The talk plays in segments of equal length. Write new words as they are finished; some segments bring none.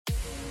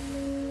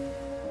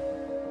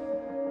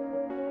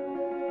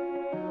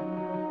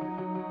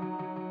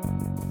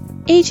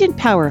Agent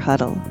Power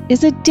Huddle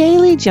is a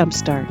daily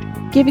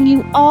jumpstart, giving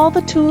you all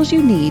the tools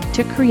you need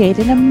to create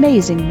an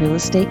amazing real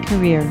estate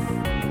career.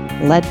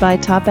 Led by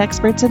top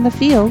experts in the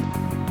field,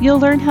 you'll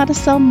learn how to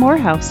sell more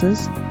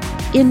houses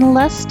in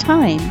less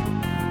time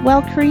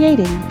while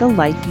creating the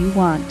life you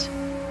want.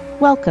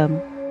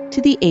 Welcome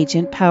to the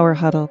Agent Power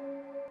Huddle.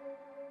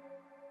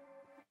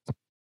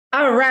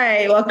 All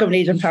right, welcome to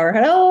Agent Power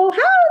Huddle.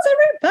 How's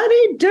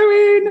everybody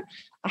doing?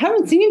 I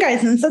haven't seen you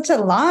guys in such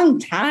a long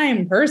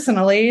time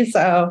personally,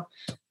 so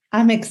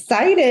I'm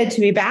excited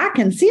to be back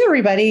and see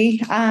everybody.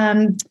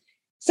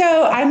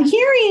 So I'm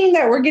hearing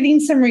that we're getting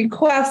some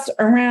requests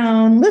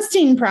around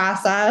listing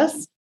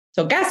process.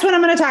 So guess what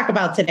I'm going to talk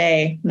about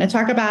today? I'm going to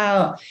talk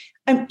about,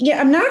 I'm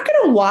not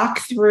going to walk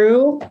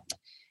through,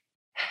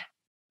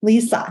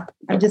 Lisa,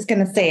 I'm just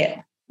going to say it.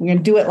 I'm going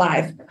to do it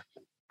live.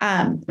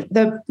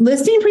 The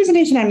listing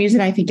presentation I'm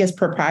using, I think, is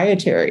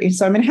proprietary.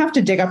 So I'm going to have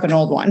to dig up an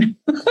old one.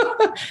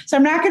 So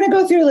I'm not going to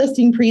go through a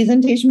listing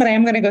presentation, but I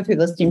am going to go through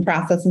the listing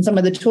process and some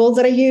of the tools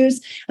that I use.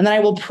 And then I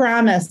will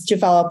promise to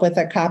follow up with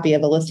a copy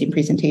of a listing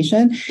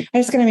presentation.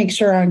 I'm just going to make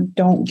sure I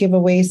don't give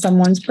away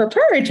someone's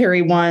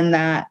proprietary one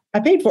that I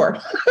paid for.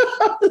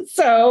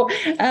 So,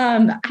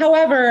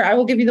 however, I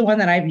will give you the one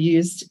that I've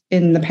used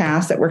in the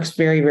past that works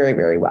very, very,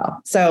 very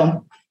well.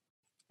 So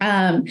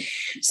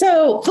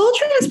full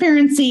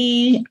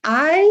transparency,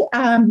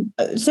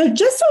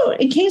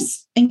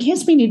 in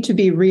case we need to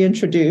be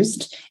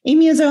reintroduced,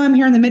 Amy Izzo, I'm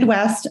here in the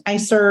Midwest. I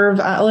serve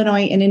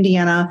Illinois and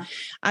Indiana.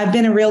 I've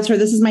been a realtor.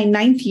 This is my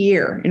 9th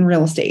year in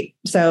real estate.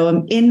 So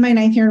I'm in my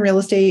 9th year in real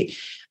estate.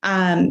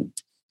 And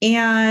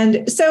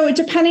so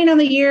depending on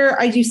the year,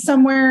 I do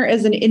somewhere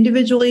as an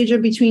individual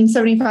agent between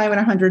 75 and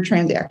 100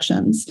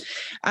 transactions.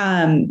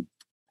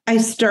 I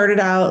started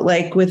out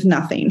with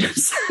nothing.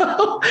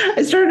 So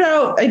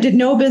I did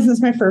no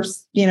business my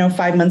first,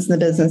 5 months in the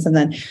business, and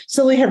then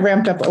slowly have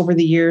ramped up over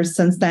the years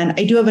since then.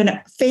 I do have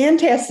a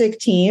fantastic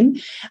team,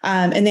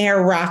 and they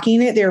are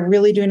rocking it. They're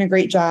really doing a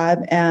great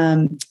job.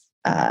 I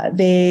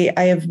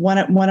have one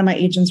of my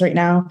agents right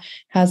now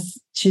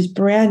she's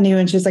brand new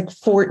and she's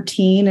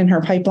 14 in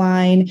her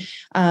pipeline.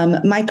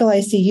 Michael,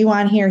 I see you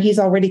on here. He's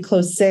already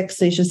closed 6.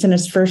 So he's just in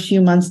his first few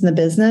months in the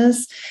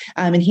business.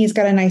 And he's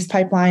got a nice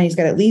pipeline. He's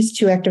got at least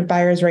 2 active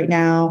buyers right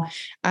now.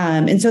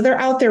 And so they're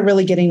out there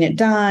really getting it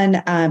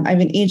done. I have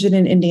an agent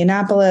in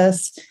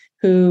Indianapolis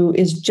who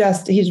is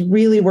he's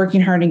really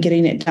working hard and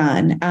getting it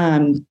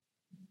done.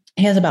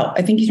 He has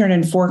I think he turned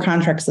in 4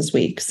 contracts this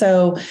week.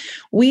 So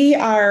we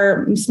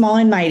are small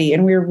and mighty,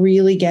 and we're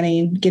really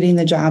getting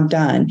the job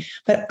done.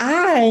 But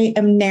I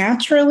am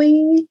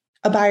naturally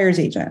a buyer's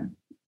agent.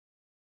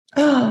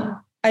 I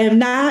am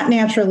not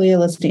naturally a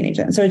listing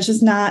agent. So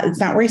it's not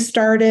where I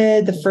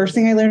started. The first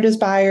thing I learned is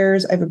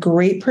buyers. I have a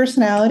great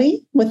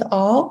personality with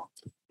all,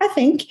 I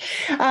think.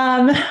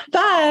 But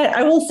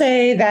I will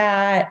say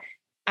that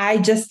I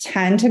just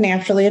tend to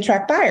naturally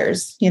attract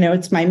buyers.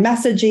 It's my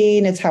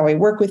messaging. It's how I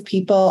work with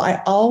people.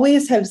 I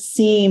always have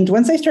seemed,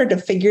 once I started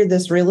to figure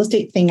this real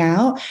estate thing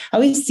out, I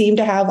always seem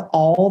to have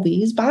all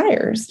these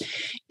buyers.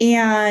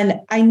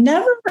 And I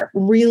never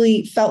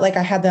really felt like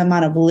I had the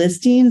amount of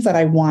listings that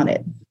I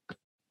wanted.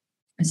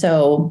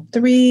 So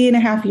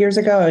 3.5 years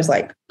ago, I was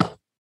like,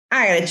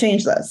 I got to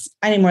change this.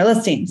 I need more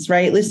listings,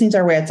 right? Listings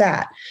are where it's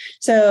at.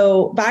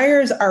 So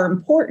buyers are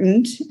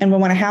important. And we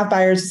want to have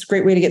buyers. It's a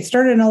great way to get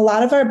started. And a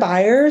lot of our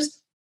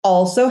buyers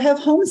also have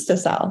homes to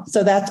sell.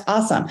 So that's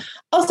awesome.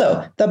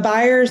 Also, the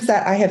buyers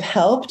that I have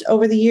helped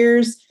over the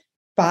years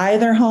buy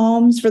their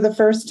homes for the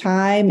first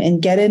time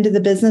and get into the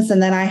business,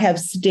 and then I have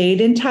stayed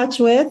in touch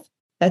with,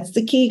 that's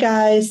the key,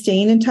 guys,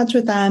 staying in touch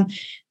with them.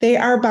 They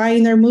are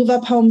buying their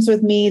move-up homes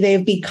with me.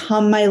 They've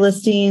become my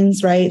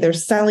listings, right? They're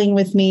selling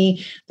with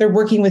me. They're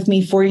working with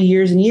me for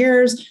years and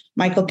years.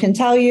 Michael can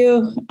tell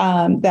you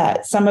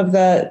that some of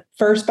the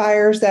first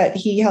buyers that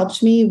he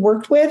helped me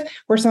worked with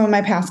were some of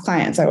my past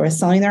clients. I was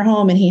selling their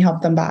home and he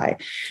helped them buy.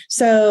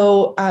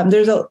 So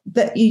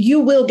you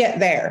will get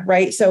there,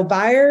 right? So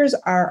buyers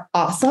are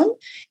awesome,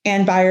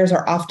 and buyers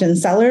are often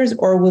sellers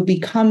or will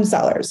become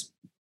sellers.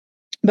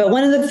 But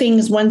one of the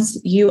things, once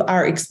you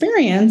are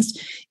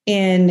experienced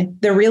in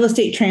the real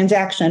estate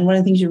transaction, one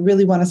of the things you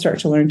really want to start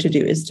to learn to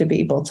do is to be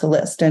able to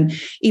list. And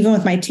even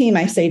with my team,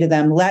 I say to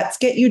them, let's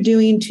get you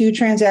doing 2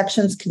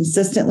 transactions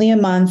consistently a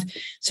month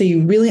so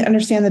you really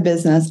understand the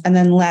business. And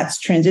then let's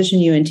transition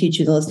you and teach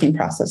you the listing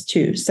process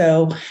too.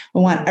 So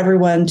we want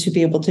everyone to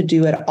be able to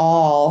do it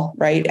all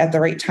right at the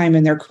right time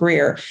in their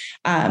career.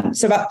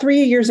 So about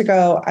 3 years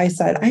ago, I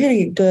said, I got to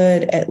get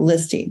good at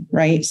listing,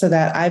 right? So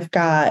that I've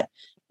got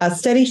a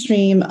steady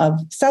stream of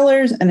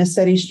sellers and a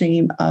steady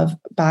stream of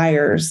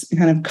buyers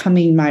kind of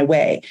coming my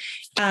way.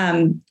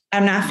 I'm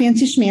not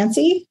fancy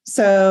schmancy.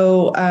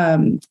 So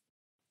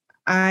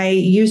I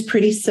use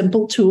pretty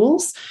simple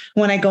tools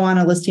when I go on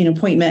a listing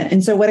appointment.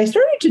 And so what I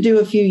started to do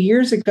a few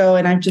years ago,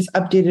 and I've just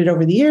updated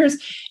over the years,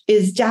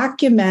 is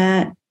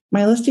document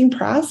my listing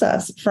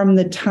process from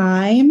the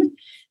time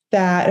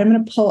that I'm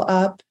going to pull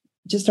up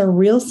just a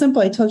real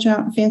simple, I told you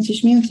not fancy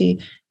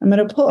schmancy. I'm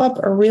going to pull up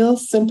a real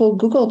simple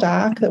Google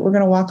Doc that we're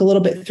going to walk a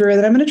little bit through.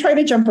 And I'm going to try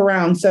to jump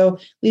around. So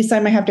Lisa, I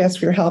might have to ask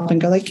for your help and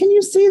go like, can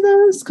you see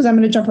those? Because I'm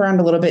going to jump around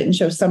a little bit and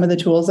show some of the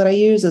tools that I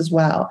use as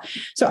well.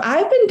 So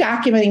I've been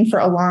documenting for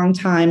a long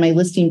time my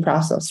listing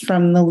process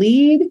from the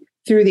lead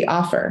through the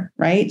offer,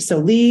 right? So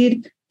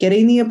lead,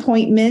 getting the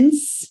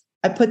appointments.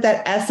 I put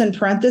that S in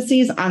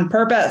parentheses on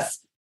purpose.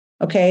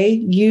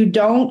 Okay. You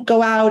don't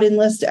go out and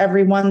list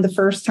everyone the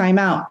first time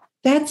out.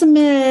 That's a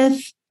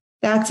myth.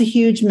 That's a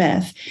huge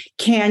myth.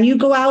 Can you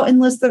go out and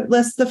list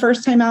the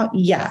first time out?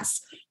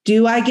 Yes.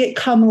 Do I get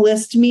come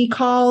list me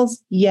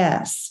calls?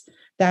 Yes.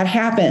 That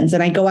happens.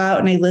 And I go out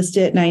and I list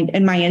it.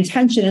 And my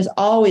intention is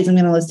always I'm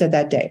going to list it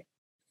that day.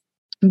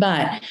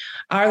 But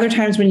are there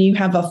times when you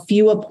have a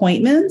few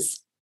appointments?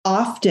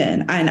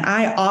 Often. And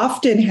I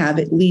often have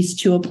at least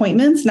 2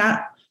 appointments,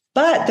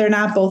 but they're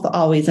not both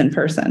always in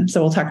person.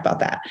 So we'll talk about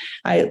that.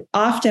 I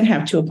often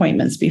have 2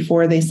 appointments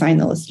before they sign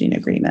the listing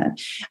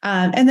agreement.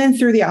 And then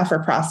through the offer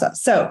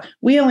process. So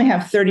we only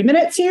have 30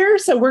 minutes here.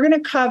 So we're going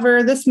to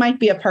cover, this might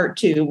be a part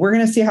 2. We're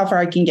going to see how far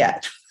I can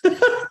get.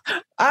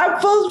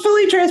 I'm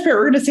fully transparent.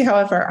 We're going to see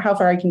how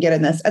far I can get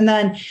in this. And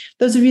then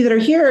those of you that are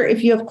here,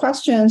 if you have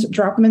questions,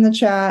 drop them in the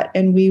chat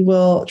and we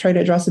will try to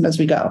address them as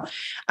we go.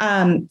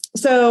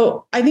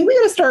 So I think we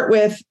got to start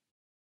with,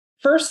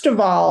 first of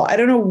all, I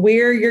don't know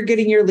where you're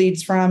getting your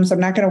leads from, so I'm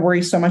not going to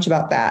worry so much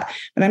about that.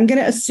 But I'm going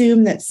to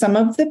assume that some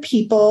of the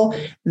people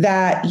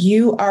that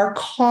you are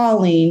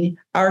calling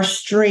are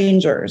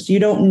strangers. You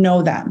don't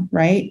know them,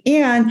 right?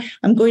 And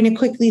I'm going to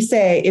quickly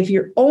say, if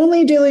you're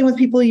only dealing with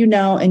people you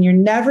know and you're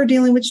never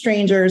dealing with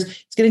strangers,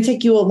 it's going to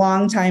take you a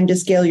long time to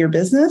scale your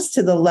business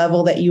to the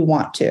level that you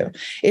want to.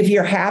 If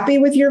you're happy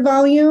with your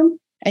volume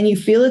and you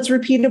feel it's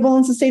repeatable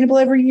and sustainable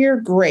every year,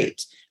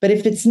 great. But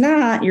if it's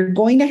not, you're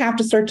going to have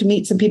to start to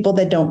meet some people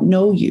that don't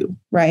know you,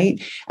 right?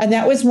 And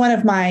that was one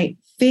of my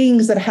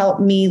things that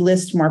helped me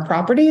list more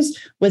properties,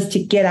 was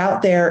to get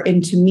out there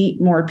and to meet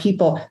more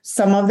people.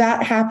 Some of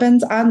that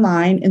happens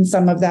online and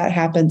some of that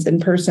happens in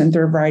person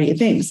through a variety of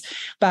things.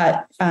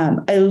 But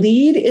a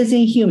lead is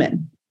a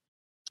human.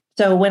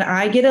 So when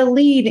I get a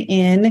lead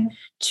in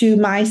to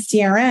my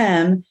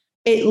CRM,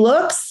 it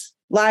looks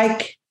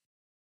like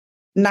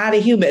not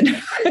a human.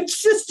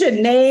 It's just a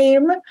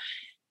name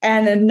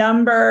and a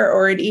number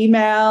or an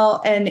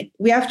email. And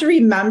we have to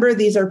remember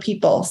these are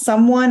people.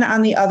 Someone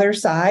on the other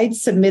side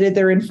submitted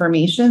their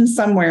information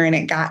somewhere and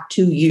it got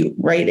to you,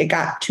 right? It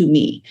got to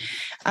me.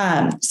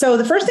 So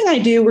the first thing I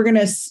do, we're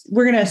gonna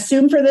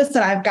assume for this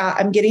that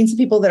I'm getting some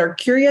people that are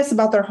curious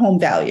about their home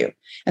value.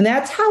 And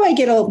that's how I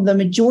get the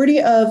majority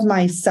of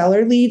my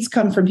seller leads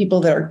come from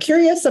people that are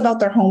curious about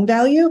their home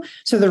value.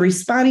 So they're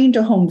responding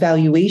to home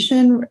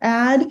valuation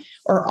ad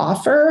or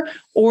offer,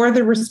 or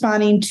they're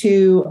responding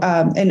to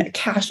a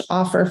cash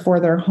offer for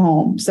their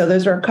home. So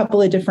those are a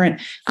couple of different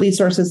lead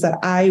sources that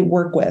I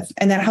work with.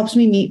 And that helps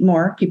me meet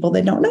more people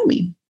that don't know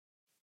me.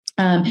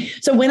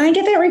 So when I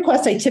get that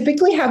request, I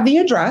typically have the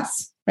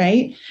address,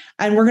 right?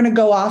 And we're going to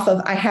go off of,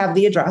 I have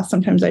the address.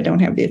 Sometimes I don't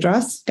have the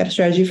address. Got a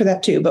strategy for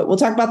that too, but we'll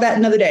talk about that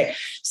another day.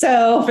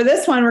 So for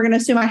this one, we're going to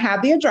assume I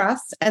have the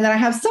address and then I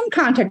have some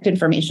contact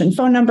information,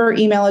 phone number,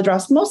 email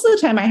address. Most of the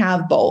time I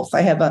have both. I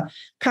have a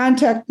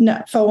contact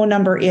phone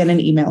number and an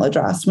email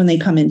address when they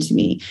come into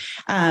me.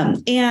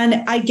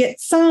 And I get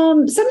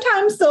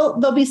sometimes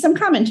there'll be some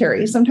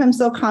commentary. Sometimes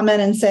they'll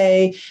comment and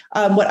say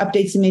what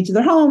updates they made to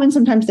their home, and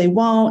sometimes they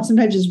won't.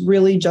 Sometimes it's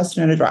really just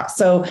an address.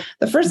 So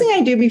the first thing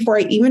I do before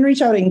I even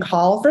reach out and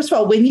call, first of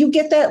all, when you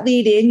get that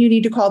lead in, you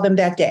need to call them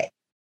that day.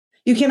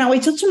 You cannot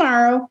wait till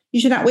tomorrow. You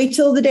should not wait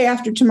till the day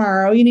after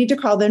tomorrow. You need to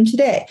call them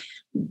today.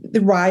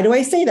 Why do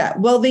I say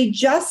that? Well, they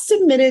just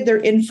submitted their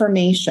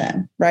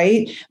information,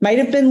 right? Might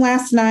have been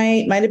last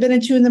night, might have been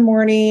at 2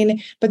 a.m,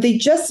 but they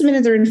just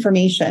submitted their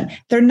information.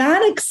 They're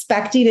not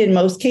expecting, in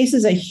most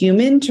cases, a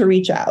human to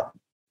reach out.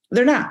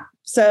 They're not.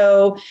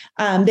 So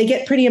they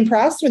get pretty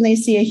impressed when they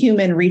see a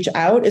human reach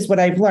out, is what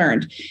I've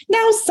learned.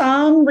 Now,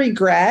 some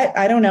regret.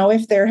 I don't know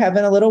if they're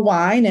having a little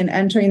wine and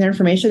entering their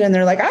information and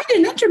they're like, I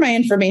didn't enter my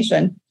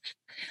information.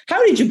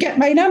 How did you get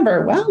my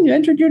number? Well, you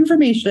entered your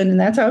information and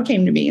that's how it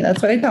came to me.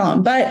 That's what I tell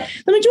them. But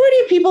the majority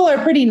of people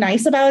are pretty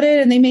nice about it.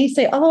 And they may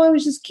say, oh, I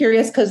was just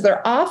curious, because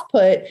they're off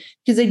put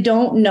because they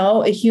don't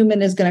know a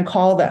human is going to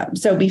call them.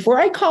 So before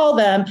I call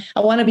them, I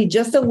want to be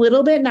just a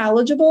little bit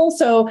knowledgeable.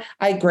 So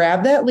I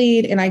grab that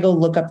lead and I go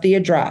look up the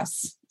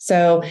address.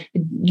 So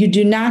you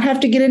do not have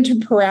to get into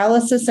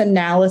paralysis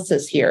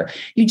analysis here.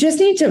 You just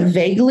need to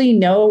vaguely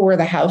know where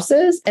the house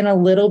is and a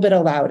little bit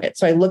about it.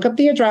 So I look up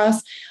the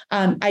address.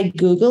 I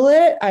Google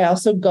it. I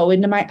also go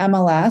into my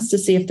MLS to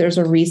see if there's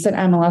a recent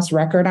MLS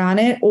record on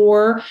it,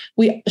 or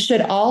we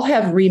should all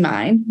have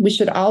Remind. We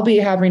should all be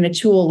having a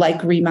tool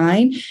like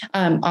Remind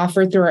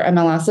offered through our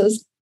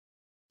MLSs.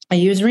 I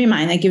use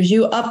Remind. That gives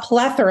you a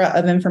plethora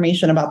of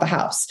information about the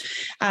house.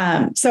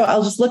 So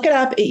I'll just look it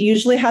up. It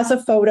usually has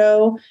a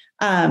photo.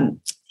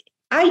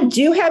 I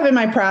do have in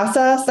my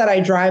process that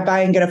I drive by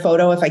and get a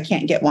photo if I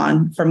can't get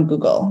one from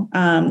Google.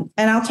 And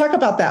I'll talk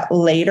about that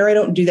later. I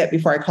don't do that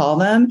before I call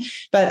them,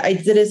 but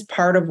it is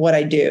part of what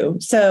I do.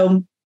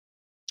 So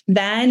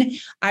then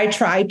I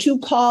try to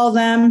call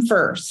them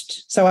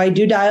first. So I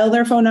do dial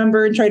their phone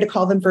number and try to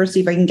call them first, see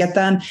if I can get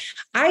them.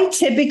 I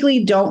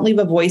typically don't leave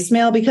a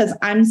voicemail because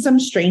I'm some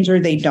stranger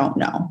they don't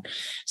know.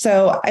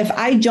 So if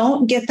I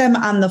don't get them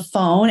on the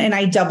phone and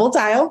I double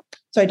dial,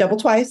 so I double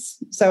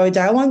twice. So I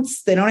dial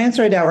once, they don't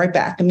answer, I dial right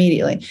back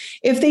immediately.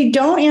 If they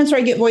don't answer,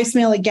 I get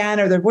voicemail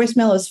again, or their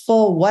voicemail is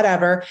full,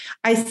 whatever.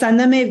 I send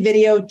them a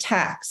video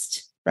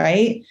text,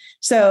 right?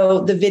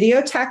 So the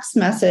video text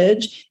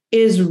message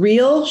is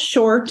real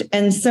short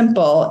and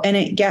simple, and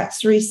it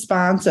gets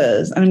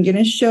responses. I'm going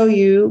to show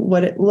you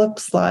what it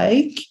looks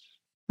like.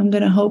 I'm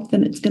going to hope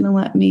that it's going to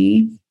let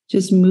me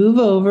just move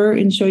over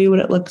and show you what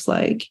it looks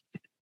like.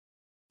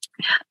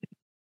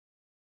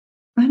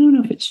 I don't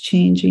know if it's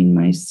changing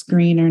my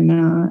screen or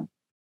not.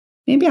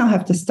 Maybe I'll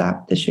have to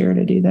stop the share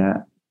to do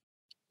that.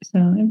 So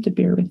I have to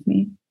bear with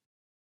me.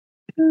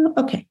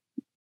 Okay,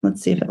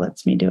 let's see if it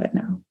lets me do it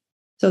now.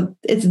 So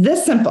it's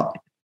this simple.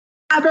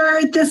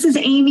 Robert, this is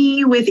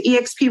Amy with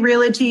eXp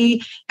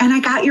Realty, and I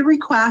got your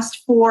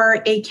request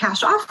for a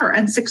cash offer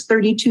on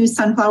 632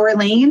 Sunflower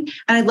Lane,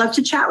 and I'd love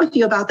to chat with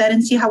you about that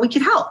and see how we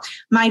could help.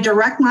 My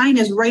direct line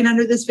is right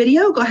under this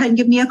video. Go ahead and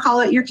give me a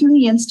call at your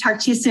convenience. Talk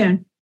to you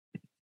soon.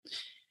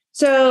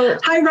 So,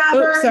 hi,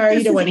 Robert. Sorry,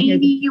 this is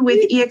Amy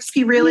with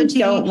eXp Realty.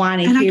 You don't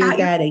want to hear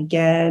that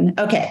again.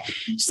 Okay.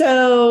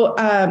 So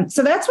that's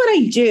what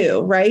I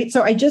do, right?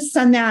 So I just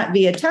send that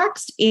via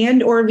text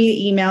and or via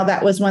email.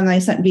 That was when I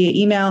sent via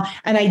email.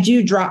 And I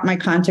do drop my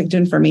contact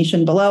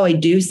information below. I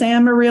do say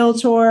I'm a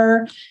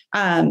realtor.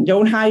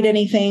 Don't hide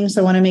anything.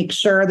 So I want to make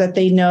sure that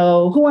they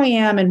know who I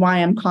am and why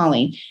I'm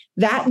calling.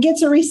 That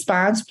gets a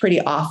response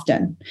pretty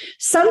often.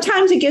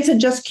 Sometimes it gets a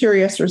just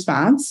curious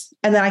response,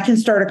 and then I can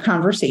start a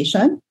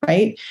conversation,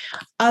 right?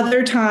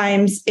 Other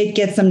times it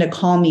gets them to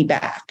call me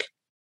back.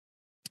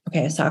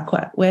 Okay,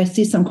 I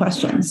see some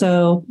questions.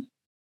 So,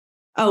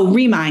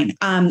 Remine.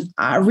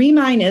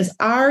 Remine is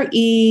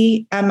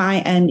REMINE.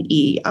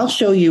 I'll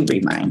show you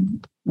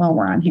Remine while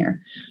we're on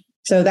here.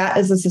 So that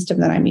is the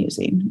system that I'm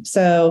using.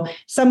 So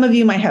some of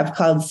you might have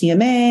Cloud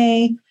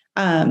CMA,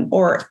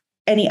 or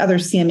any other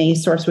CMA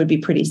source would be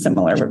pretty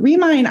similar. But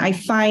Remine, I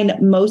find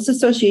most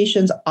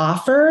associations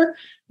offer,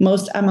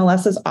 most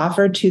MLSs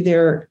offer to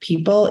their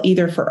people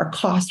either for a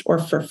cost or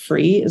for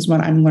free, is what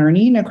I'm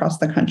learning across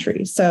the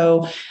country.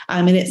 So,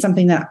 and it's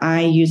something that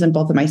I use in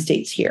both of my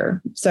states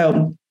here.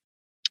 So,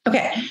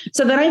 okay.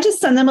 So then I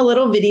just send them a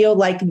little video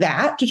like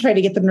that to try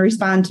to get them to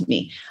respond to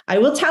me. I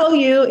will tell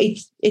you,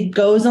 it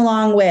goes a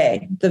long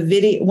way. The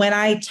video, when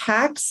I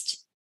text,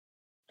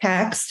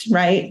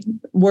 right,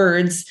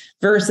 words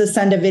versus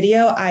send a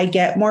video, I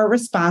get more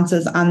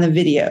responses on the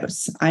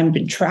videos. I've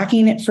been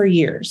tracking it for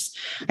years.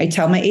 I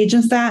tell my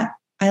agents that.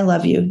 I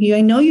love you.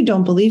 I know you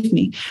don't believe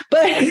me, but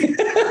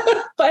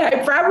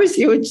I promise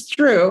you it's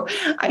true.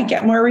 I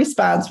get more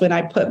response when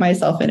I put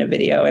myself in a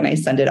video and I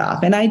send it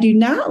off. And I do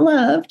not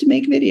love to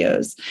make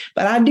videos,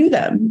 but I do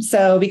them.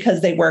 So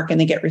because they work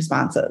and they get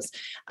responses.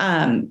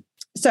 All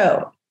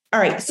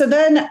right. So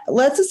then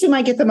let's assume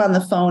I get them on the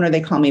phone or they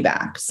call me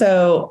back.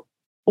 So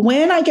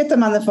when I get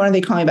them on the phone and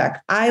they call me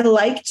back, I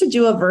like to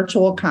do a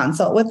virtual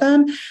consult with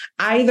them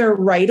either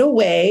right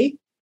away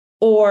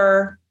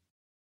or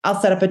I'll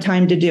set up a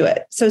time to do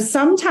it. So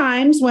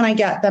sometimes when I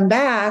get them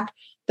back,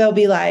 they'll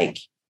be like,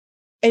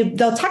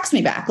 they'll text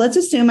me back. Let's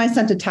assume I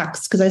sent a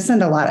text because I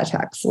send a lot of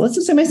texts. Let's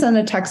assume I send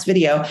a text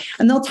video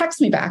and they'll text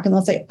me back and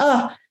they'll say,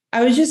 oh,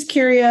 I was just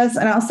curious.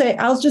 And I'll say,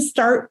 I'll just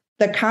start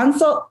the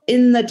consult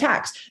in the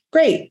text.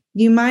 Great.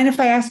 You mind if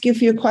I ask you a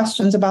few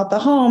questions about the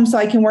home so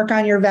I can work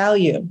on your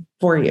value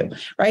for you,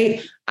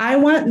 right? I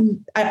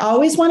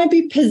always want to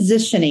be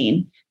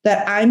positioning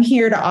that I'm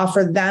here to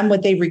offer them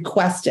what they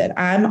requested.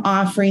 I'm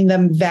offering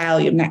them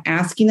value. I'm not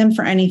asking them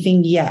for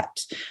anything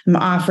yet. I'm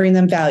offering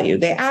them value.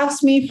 They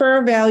asked me for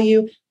a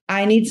value.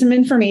 I need some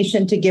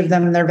information to give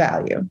them their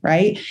value,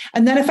 right?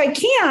 And then if I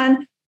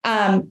can,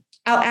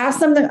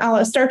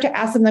 I'll start to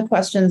ask them the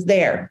questions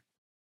there,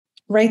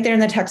 right there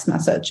in the text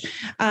message.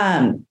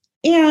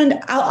 And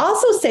I'll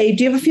also say,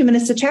 do you have a few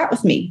minutes to chat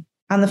with me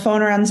on the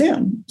phone or on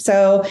Zoom?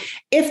 So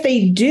if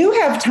they do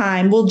have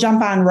time, we'll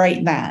jump on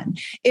right then.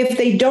 If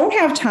they don't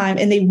have time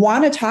and they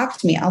want to talk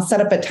to me, I'll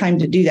set up a time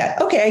to do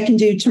that. Okay, I can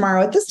do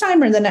tomorrow at this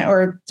time or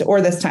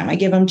this time. I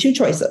give them two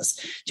choices.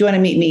 Do you want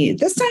to meet me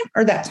this time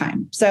or that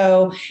time?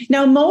 So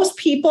now most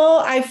people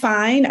I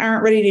find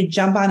aren't ready to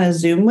jump on a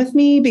Zoom with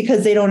me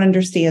because they don't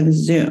understand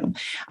Zoom.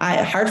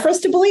 Hard for us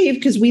to believe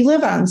because we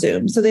live on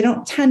Zoom. So they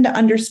don't tend to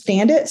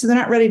understand it. So they're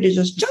not ready to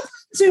just jump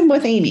on Zoom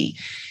with Amy.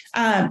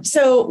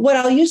 So what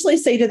I'll usually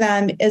say to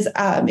them is,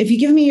 if you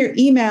give me your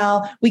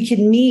email, we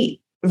can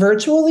meet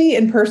virtually,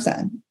 in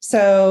person.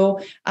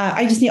 So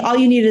I just need, all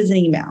you need is an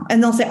email.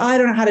 And they'll say, oh, I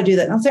don't know how to do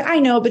that. And I'll say, I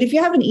know, but if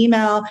you have an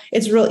email,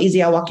 it's real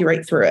easy. I'll walk you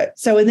right through it.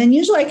 So, and then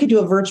usually I could do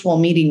a virtual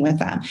meeting with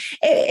them.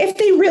 If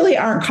they really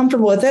aren't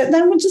comfortable with it,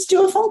 then we'll just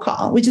do a phone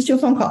call.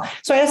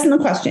 So I ask them the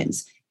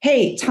questions.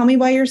 Hey, tell me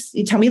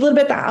tell me a little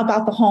bit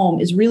about the home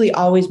is really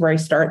always where I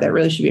start. That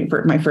really should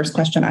be my first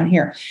question on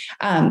here.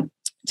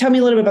 Tell me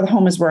a little bit about the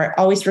home is where I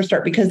always first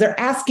start, because they're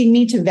asking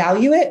me to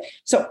value it.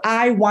 So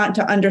I want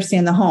to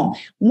understand the home.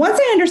 Once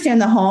I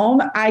understand the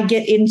home, I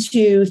get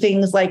into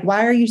things like,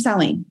 why are you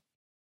selling?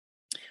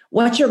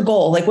 What's your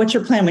goal? Like, what's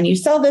your plan? When you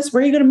sell this,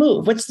 where are you going to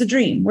move? What's the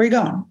dream? Where are you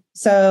going?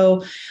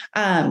 So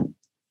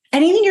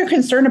anything you're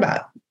concerned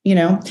about,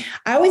 I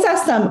always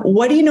ask them,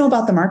 what do you know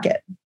about the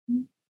market?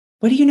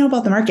 What do you know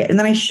about the market? And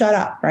then I shut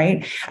up,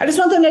 right? I just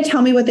want them to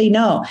tell me what they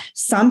know.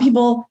 Some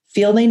people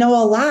feel they know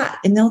a lot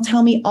and they'll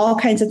tell me all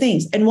kinds of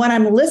things. And what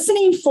I'm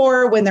listening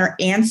for when they're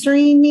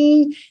answering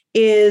me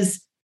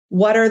is,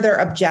 what are their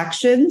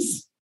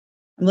objections?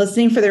 I'm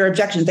listening for their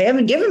objections. They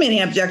haven't given me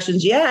any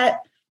objections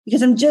yet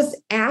because I'm just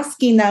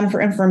asking them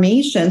for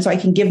information so I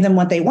can give them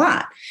what they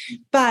want.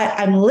 But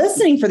I'm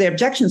listening for their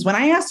objections. When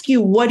I ask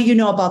you, what do you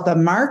know about the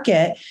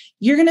market?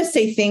 You're going to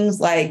say things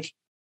like,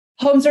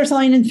 homes are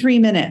selling in 3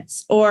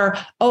 minutes, or,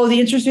 oh, the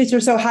interest rates are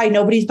so high,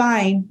 nobody's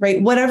buying,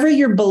 right? Whatever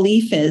your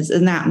belief is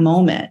in that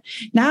moment.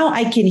 Now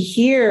I can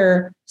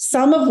hear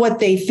some of what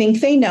they think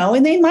they know,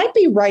 and they might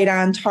be right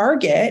on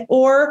target,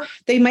 or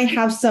they might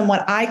have some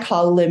what I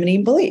call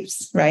limiting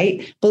beliefs,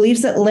 right?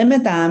 Beliefs that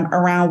limit them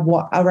around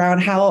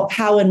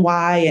how and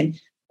why,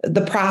 and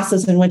the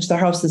process in which the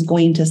house is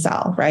going to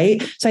sell,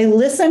 right? So I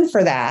listen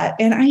for that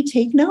and I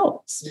take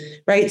notes,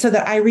 right? So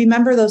that I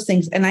remember those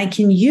things and I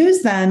can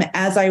use them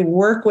as I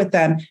work with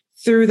them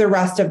through the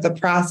rest of the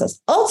process.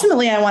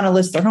 Ultimately, I want to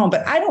list their home,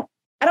 but I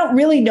don't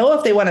really know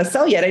if they want to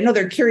sell yet. I know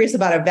they're curious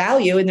about a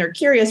value, and they're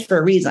curious for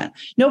a reason.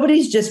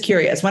 Nobody's just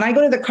curious. When I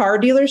go to the car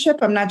dealership,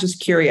 I'm not just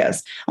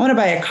curious. I want to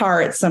buy a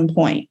car at some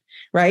point.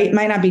 Right? It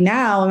might not be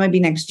now, it might be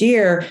next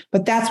year,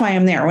 but that's why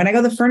I'm there. When I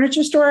go to the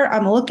furniture store,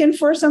 I'm looking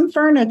for some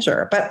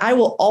furniture, but I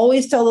will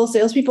always tell those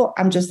salespeople,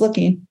 I'm just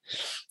looking.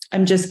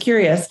 I'm just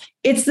curious.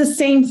 It's the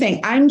same thing.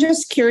 I'm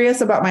just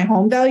curious about my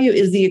home value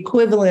is the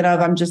equivalent of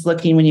I'm just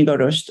looking when you go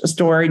to a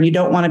store and you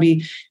don't want to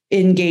be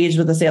engaged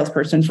with a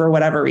salesperson for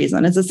whatever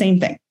reason. It's the same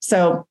thing.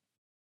 So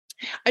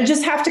I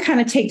just have to kind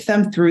of take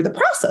them through the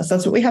process.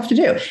 That's what we have to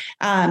do.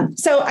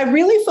 So I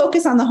really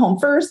focus on the home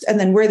first, and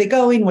then where are they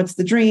going? What's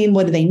the dream?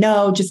 What do they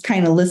know? Just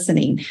kind of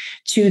listening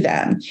to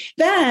them.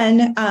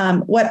 Then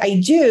what I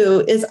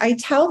do is I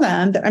tell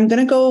them that I'm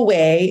going to go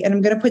away and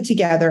I'm going to put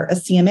together a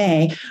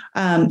CMA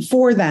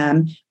for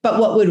them. But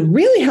what would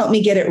really help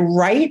me get it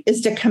right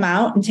is to come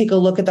out and take a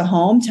look at the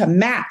home to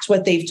match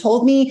what they've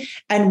told me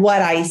and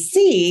what I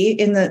see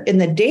in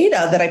the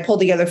data that I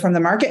pulled together from the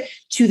market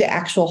to the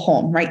actual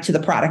home, right? To the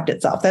product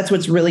itself. That's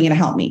what's really going to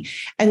help me.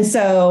 And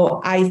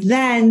so I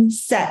then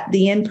set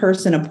the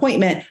in-person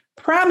appointment,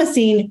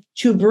 promising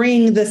to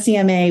bring the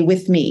CMA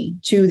with me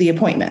to the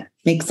appointment.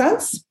 Make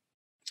sense?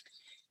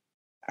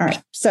 All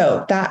right.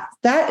 So that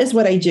is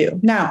what I do.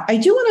 Now, I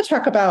do want to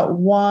talk about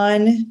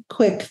one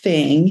quick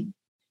thing.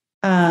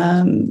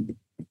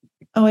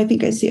 I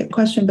think I see a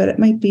question, but it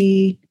might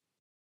be,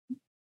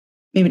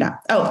 maybe not.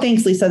 Oh,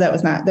 thanks, Lisa. That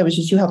was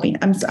just you helping.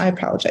 I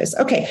apologize.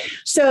 Okay.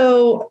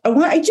 So I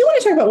do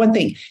want to talk about one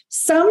thing.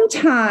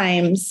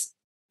 Sometimes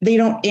they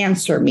don't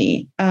answer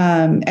me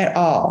at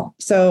all.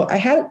 So I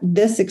had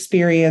this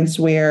experience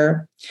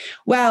where,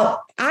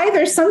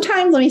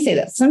 sometimes, let me say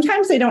this,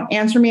 sometimes they don't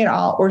answer me at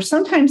all, or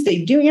sometimes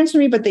they do answer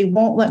me, but they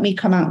won't let me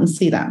come out and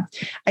see them.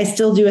 I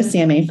still do a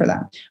CMA for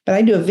them, but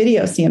I do a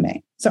video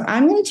CMA. So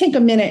I'm going to take a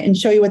minute and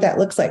show you what that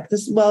looks like.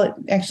 It's going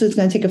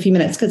to take a few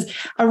minutes because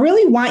I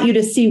really want you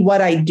to see what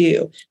I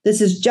do.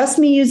 This is just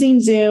me using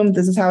Zoom.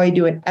 This is how I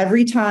do it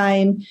every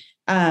time.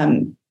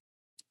 And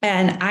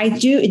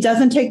it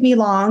doesn't take me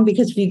long,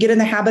 because if you get in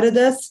the habit of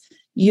this,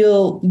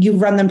 you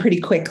run them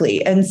pretty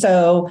quickly. And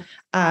so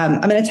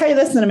I'm going to tell you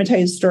this, and then I'm going to tell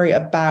you a story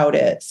about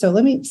it. So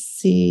let me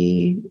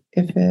see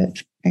I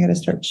got to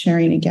start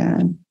sharing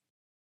again.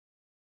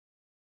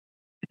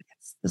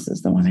 Yes, this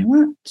is the one I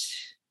want.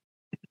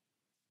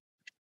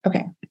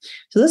 Okay.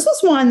 So this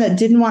was one that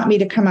didn't want me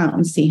to come out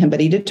and see him, but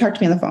he did talk to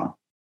me on the phone.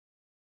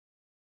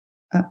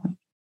 Uh-oh.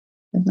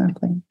 It's not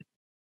playing.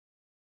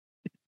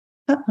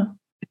 Uh-oh.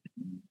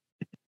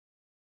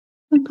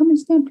 How come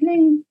it's not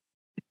playing?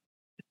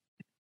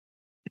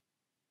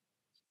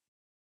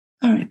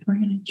 All right, we're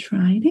going to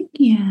try it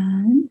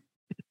again.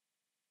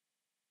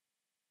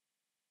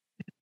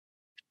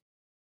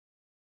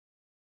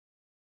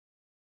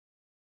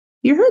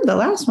 You heard the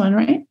last one,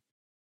 right?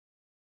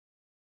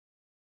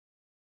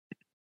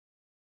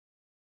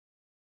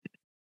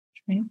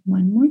 Try it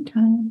one more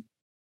time.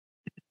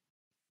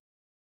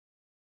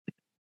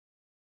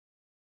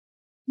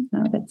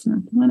 No, that's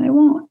not the one I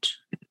want.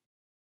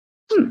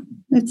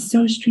 That's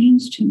so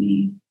strange to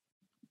me.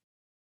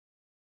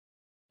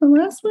 The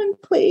last one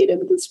played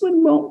and this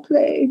one won't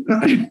play.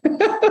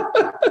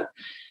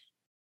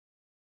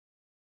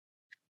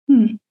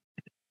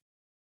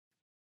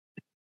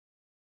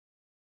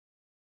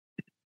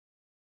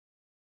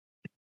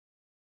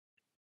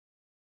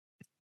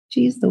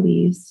 Geez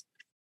Louise.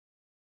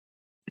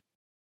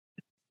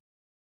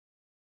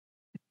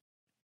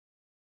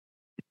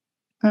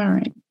 All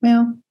right.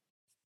 Well,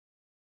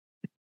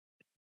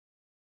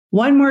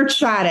 one more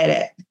shot at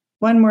it.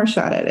 One more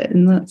shot at it.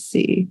 And let's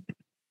see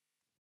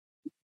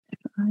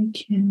if I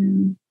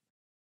can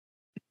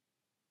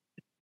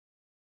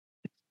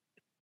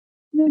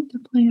have to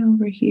play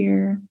over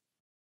here.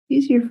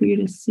 Easier for you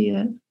to see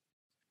it.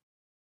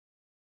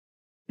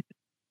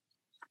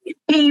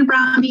 Hey,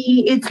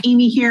 Rami, it's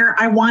Amy here.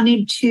 I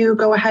wanted to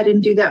go ahead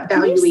and do that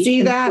valuation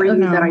see that for you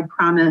no? that I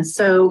promised.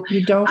 So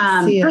you don't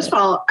see it. First of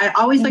all, I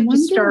always like to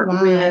start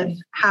with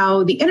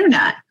how the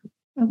internet.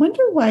 I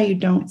wonder why you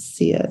don't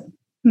see it.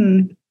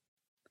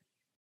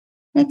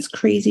 That's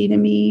crazy to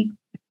me.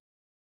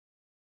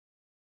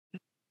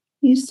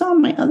 You saw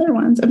my other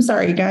ones. I'm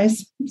sorry,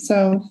 guys.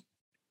 So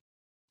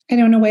I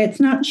don't know why it's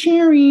not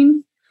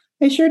sharing.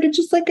 I shared it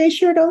just like I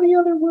shared all the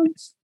other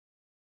ones.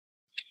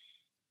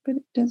 But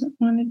it doesn't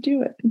want to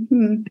do it.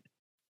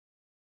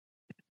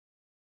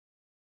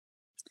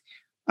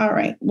 All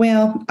right.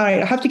 Well, all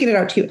right. I'll have to get it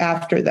out to you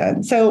after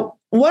then. So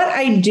what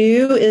I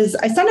do is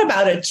I send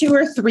about a 2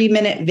 or 3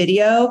 minute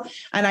video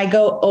and I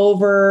go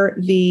over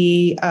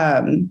the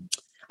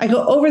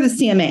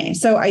CMA.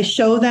 So I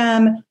show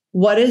them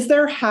what is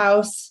their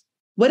house,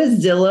 what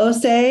does Zillow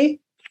say?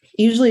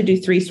 Usually do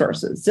 3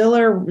 sources,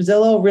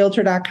 Zillow,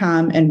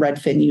 Realtor.com, and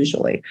Redfin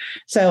usually.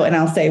 So, and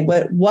I'll say,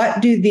 what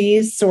do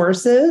these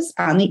sources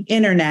on the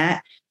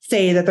internet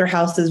say that their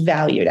house is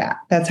valued at?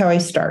 That's how I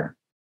start.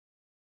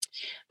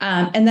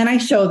 And then I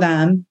show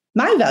them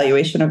my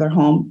valuation of their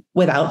home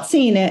without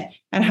seeing it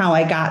and how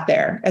I got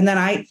there. And then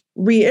I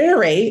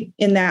reiterate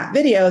in that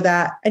video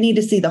that I need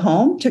to see the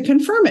home to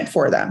confirm it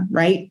for them,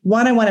 right?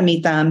 1, I want to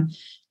meet them.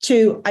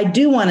 2, I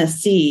do want to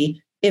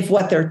see if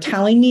what they're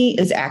telling me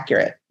is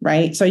accurate,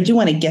 right? So I do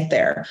want to get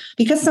there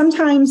because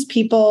sometimes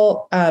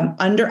people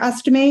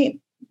underestimate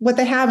what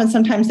they have and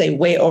sometimes they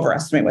way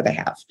overestimate what they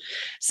have.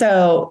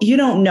 So you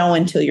don't know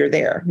until you're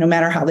there, no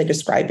matter how they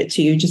describe it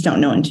to you, just don't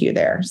know until you're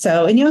there.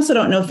 So, and you also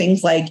don't know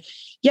things like,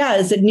 yeah,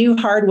 is it new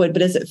hardwood,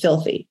 but is it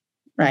filthy?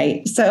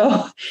 Right.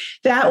 So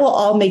that will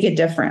all make a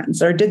difference.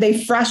 Or did they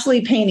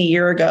freshly paint a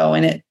year ago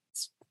and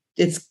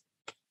it's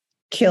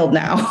killed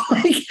now?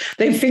 Like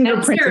they fingerprinted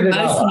that's their it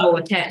all emotional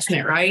up.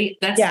 attachment, right?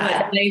 That's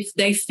what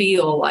they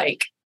feel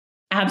like.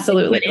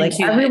 Absolutely. Like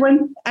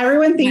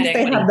everyone thinks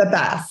they have the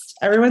best.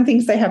 Everyone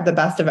thinks they have the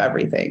best of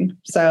everything.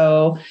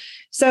 So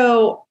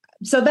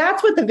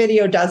that's what the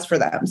video does for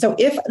them. So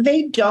if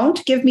they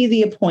don't give me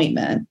the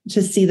appointment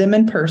to see them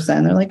in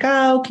person, they're like,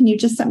 oh, can you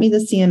just send me the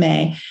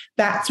CMA?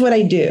 That's what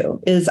I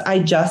do is I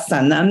just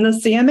send them the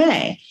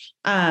CMA.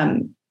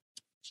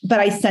 But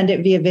I send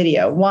it via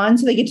video. 1,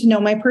 so they get to know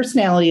my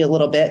personality a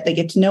little bit. They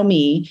get to know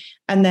me.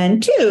 And then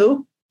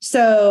 2,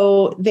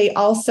 so they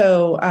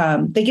also,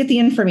 they get the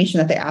information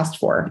that they asked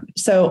for.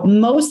 So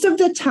most of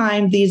the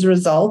time, these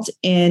result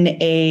in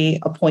a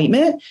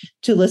appointment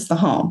to list the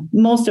home,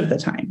 most of the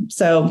time.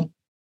 So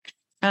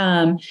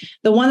the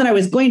one that I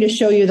was going to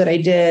show you that I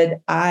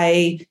did,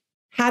 I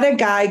had a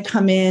guy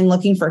come in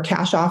looking for a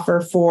cash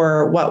offer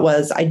for what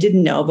was, I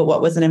didn't know, but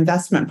what was an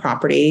investment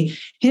property.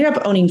 He ended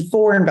up owning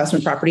 4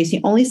 investment properties.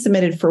 He only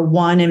submitted for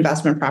 1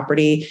 investment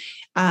property.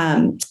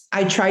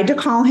 I tried to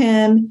call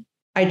him.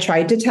 I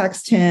tried to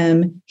text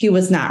him. He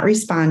was not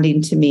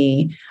responding to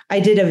me.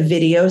 I did a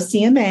video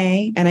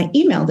CMA and I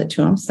emailed it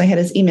to him. So I had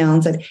his email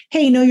and said,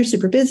 hey, you're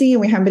super busy and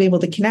we haven't been able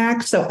to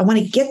connect. So I want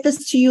to get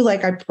this to you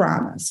like I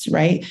promised,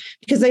 right?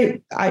 Because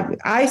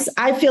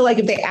I feel like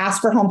if they ask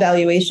for home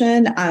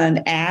valuation on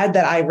an ad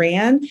that I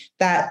ran,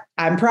 that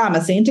I'm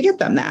promising to get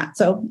them that.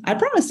 So I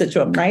promised it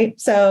to him, right?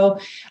 So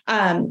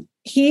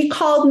he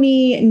called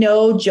me,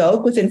 no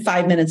joke, within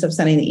 5 minutes of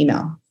sending the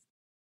email.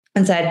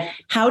 And said,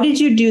 how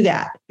did you do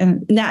that?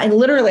 And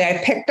literally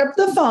I picked up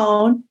the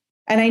phone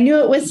and I knew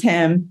it was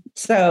him.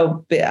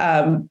 So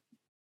it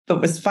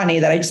was funny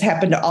that I just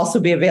happened to also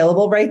be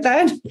available right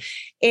then.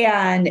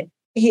 And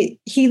he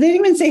didn't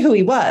even say who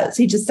he was.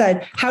 He just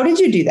said, how did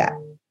you do that?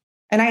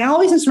 And I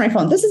always answer my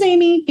phone, this is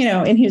Amy,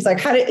 and he was like,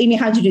 how'd you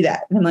do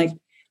that? And I'm like,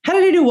 how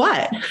did I do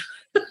what?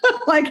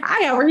 Like,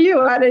 hi, how are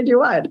you? How did I do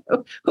what?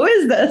 Who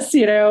is this?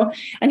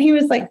 And he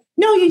was like,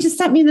 no, you just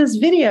sent me this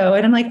video.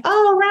 And I'm like,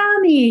 oh,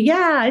 Rami,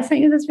 yeah, I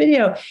sent you this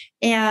video.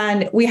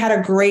 And we had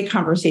a great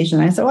conversation.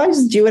 I said, well, I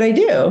just do what I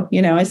do.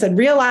 I said,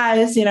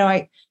 realize,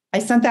 I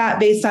sent that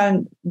based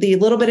on the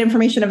little bit of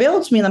information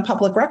available to me in the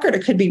public record.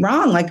 It could be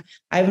wrong. Like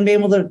I haven't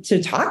been able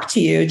to talk to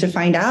you to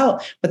find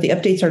out what the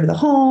updates are to the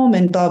home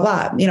and blah,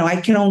 blah.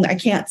 I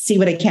can't see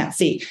what I can't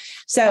see.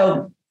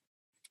 So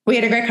we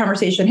had a great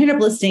conversation. He ended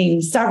up listing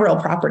several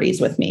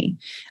properties with me.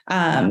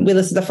 We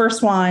listed the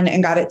first one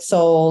and got it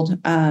sold.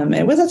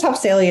 It was a tough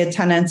sale. He had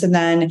tenants. And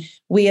then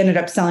we ended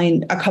up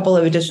selling a couple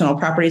of additional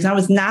properties. And I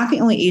was not the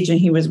only agent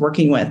he was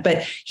working with,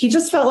 but he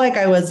just felt like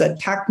I was a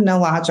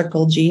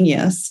technological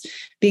genius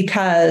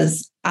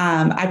because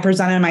I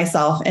presented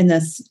myself in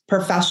this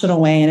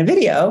professional way in a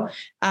video.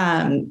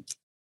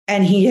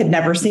 And he had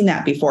never seen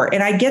that before.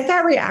 And I get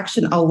that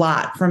reaction a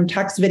lot from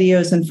text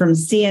videos and from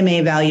CMA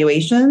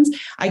evaluations.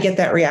 I get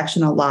that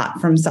reaction a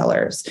lot from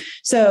sellers.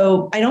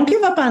 So I don't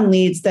give up on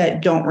leads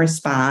that don't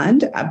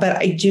respond, but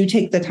I do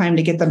take the time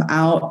to get them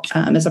out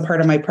as a part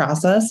of my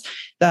process,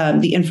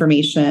 the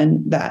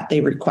information that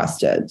they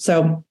requested.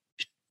 So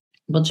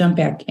we'll jump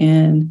back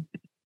in.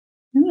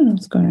 I don't know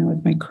what's going on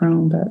with my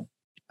Chrome, but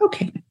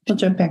okay, we'll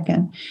jump back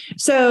in.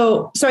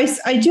 So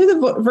I do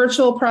the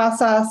virtual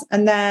process,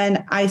 and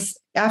then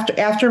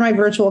after my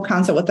virtual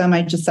consult with them,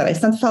 I just said I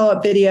sent the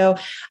follow-up video.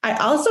 I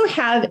also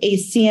have a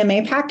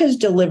CMA package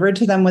delivered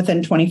to them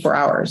within 24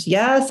 hours.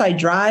 Yes, I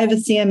drive a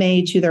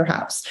CMA to their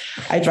house.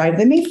 I drive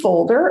them a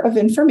folder of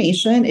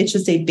information. It's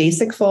just a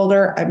basic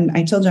folder.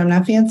 I told you I'm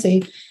not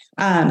fancy.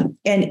 And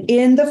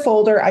in the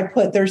folder, I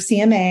put their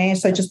CMA.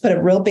 So I just put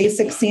a real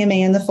basic CMA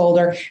in the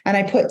folder, and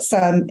I put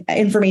some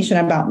information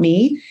about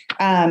me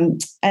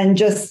and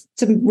just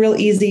some real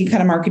easy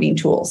kind of marketing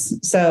tools.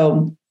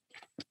 So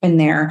in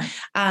there,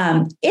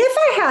 if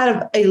I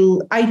have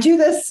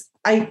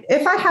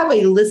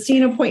a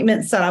listing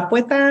appointment set up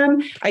with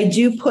them, I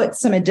do put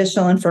some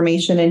additional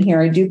information in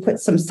here. I do put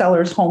some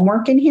seller's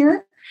homework in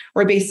here,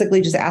 where I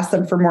basically just ask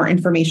them for more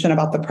information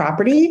about the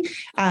property.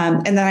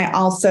 And then I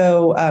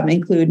also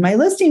include my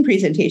listing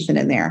presentation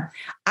in there.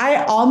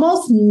 I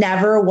almost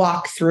never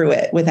walk through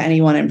it with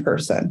anyone in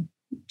person,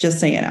 just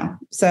so you know.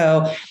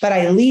 So, but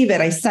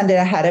I send it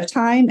ahead of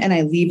time, and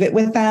I leave it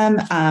with them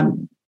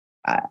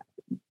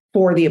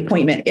for the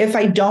appointment. If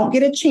I don't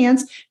get a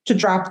chance to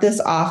drop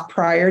this off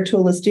prior to a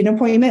listing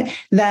appointment,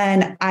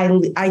 then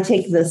I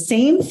take the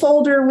same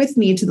folder with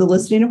me to the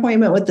listing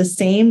appointment with the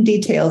same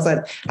details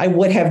that I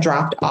would have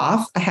dropped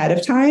off ahead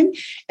of time.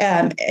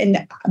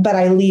 But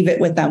I leave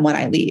it with them when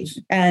I leave.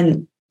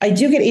 And I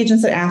do get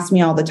agents that ask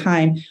me all the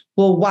time,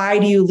 well, why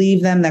do you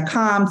leave them the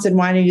comps, and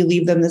why do you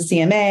leave them the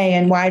CMA,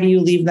 and why do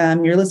you leave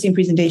them your listing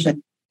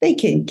presentation? They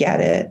can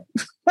get it.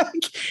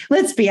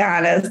 Let's be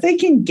honest, they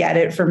can get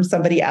it from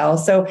somebody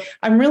else. So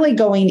I'm really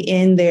going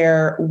in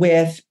there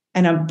with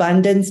an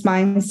abundance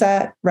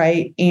mindset,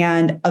 right?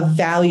 And a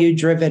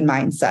value-driven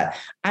mindset.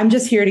 I'm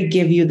just here to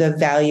give you the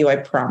value I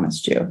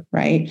promised you,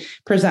 right?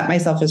 Present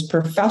myself as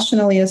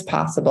professionally as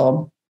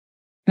possible.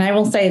 And I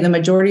will say the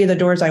majority of the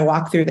doors I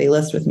walk through, they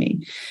list with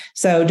me.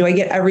 So do I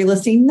get every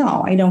listing?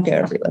 No, I don't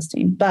get every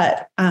listing.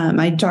 But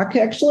I talked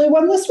to actually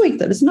one this week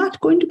that is not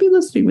going to be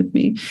listing with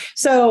me.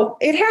 So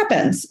it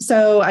happens.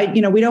 So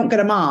we don't get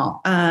them all.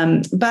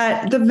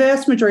 But the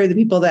vast majority of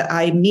the people that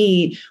I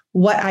meet,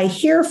 what I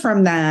hear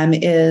from them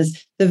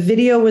is the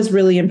video was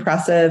really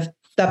impressive.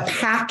 The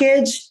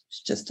package,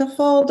 just a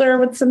folder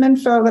with some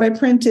info that I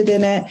printed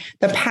in it.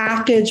 The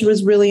package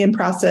was really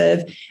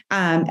impressive.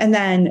 And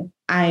then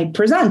I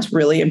present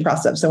really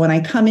impressive. So when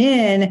I come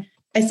in,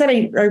 I said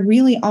I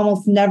really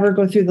almost never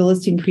go through the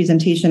listing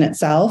presentation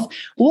itself.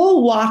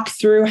 We'll walk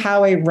through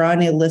how I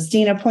run a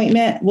listing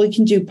appointment. We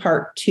can do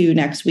part 2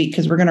 next week,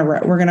 because we're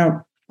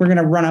gonna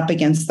run up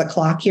against the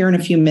clock here in a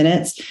few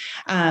minutes.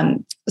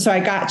 So I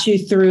got you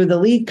through. The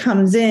lead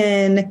comes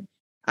in,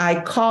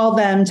 I call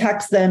them,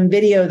 text them,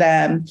 video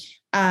them.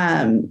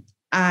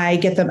 I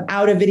get them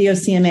out of video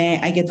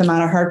CMA. I get them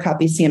out of hard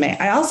copy CMA.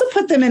 I also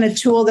put them in a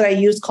tool that I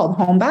use called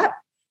HomeBot.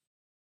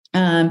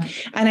 And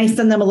I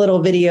send them a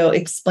little video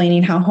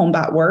explaining how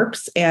HomeBot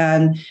works.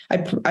 And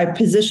I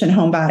position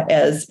HomeBot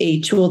as a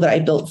tool that I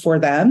built for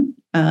them.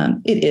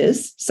 It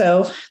is.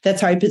 So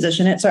that's how I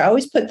position it. So I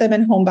always put them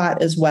in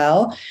HomeBot as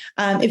well.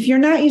 If you're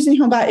not using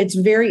HomeBot, it's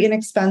very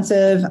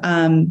inexpensive.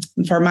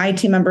 For my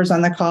team members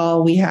on the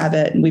call, we have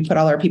it and we put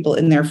all our people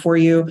in there for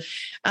you.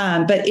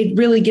 But it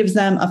really gives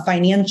them a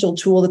financial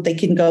tool that they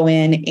can go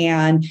in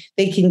and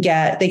they can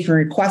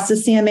request a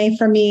CMA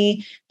from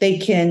me. They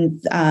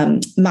can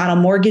model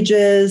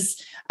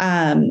mortgages.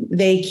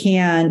 They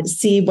can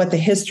see what the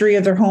history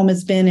of their home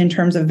has been in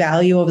terms of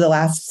value over the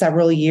last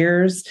several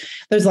years.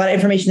 There's a lot of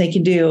information they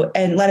can do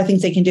and a lot of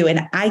things they can do.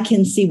 And I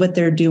can see what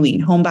they're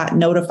doing. HomeBot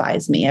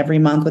notifies me every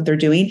month what they're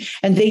doing.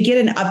 And they get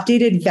an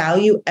updated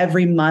value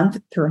every month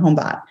through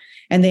HomeBot.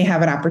 And they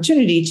have an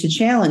opportunity to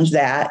challenge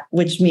that,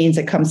 which means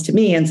it comes to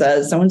me and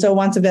says, so-and-so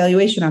wants a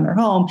valuation on their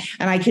home.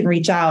 And I can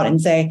reach out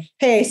and say,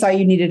 hey, I saw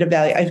you needed a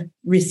value. I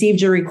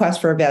received your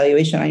request for a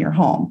valuation on your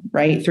home,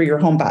 right? Through your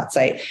HomeBot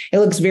site. It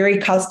looks very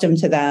custom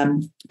to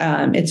them.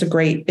 It's a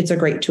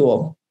great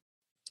tool.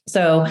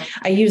 So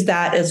I use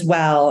that as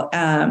well.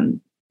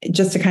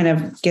 Just to kind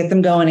of get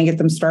them going and get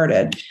them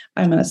started.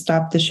 I'm going to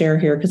stop the share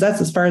here because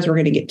that's as far as we're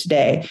going to get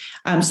today.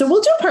 So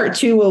we'll do part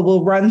 2.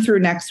 We'll run through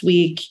next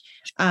week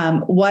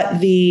what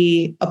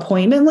the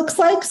appointment looks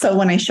like. So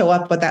when I show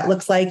up, what that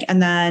looks like.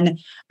 And then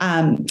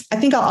I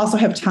think I'll also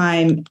have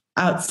time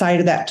outside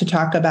of that to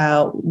talk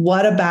about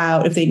what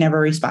about if they never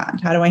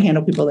respond? How do I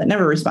handle people that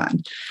never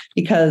respond?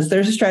 Because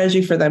there's a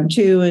strategy for them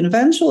too. And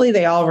eventually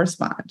they all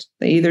respond.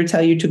 They either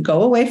tell you to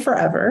go away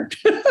forever,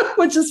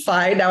 which is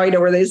fine. Now I know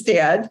where they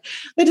stand.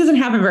 It doesn't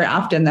happen very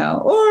often though.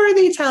 Or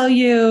they tell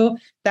you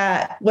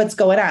that what's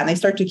going on. They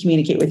start to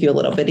communicate with you a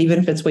little bit, even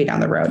if it's way down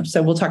the road.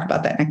 So we'll talk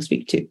about that next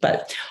week too.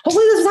 But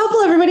hopefully this is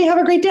helpful, everybody. Have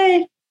a great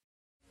day.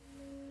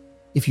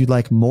 If you'd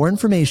like more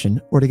information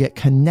or to get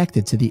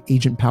connected to the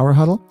Agent Power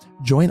Huddle,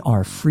 join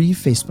our free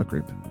Facebook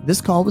group.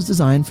 This call was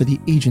designed for the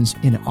agents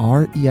in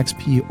our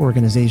eXp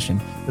organization,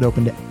 but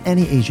open to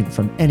any agent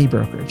from any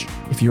brokerage.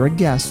 If you're a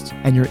guest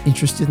and you're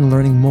interested in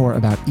learning more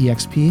about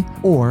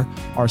eXp or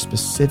our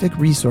specific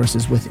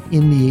resources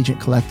within the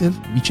Agent Collective,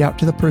 reach out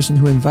to the person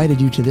who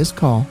invited you to this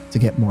call to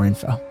get more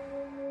info.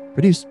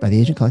 Produced by the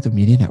Agent Collective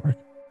Media Network.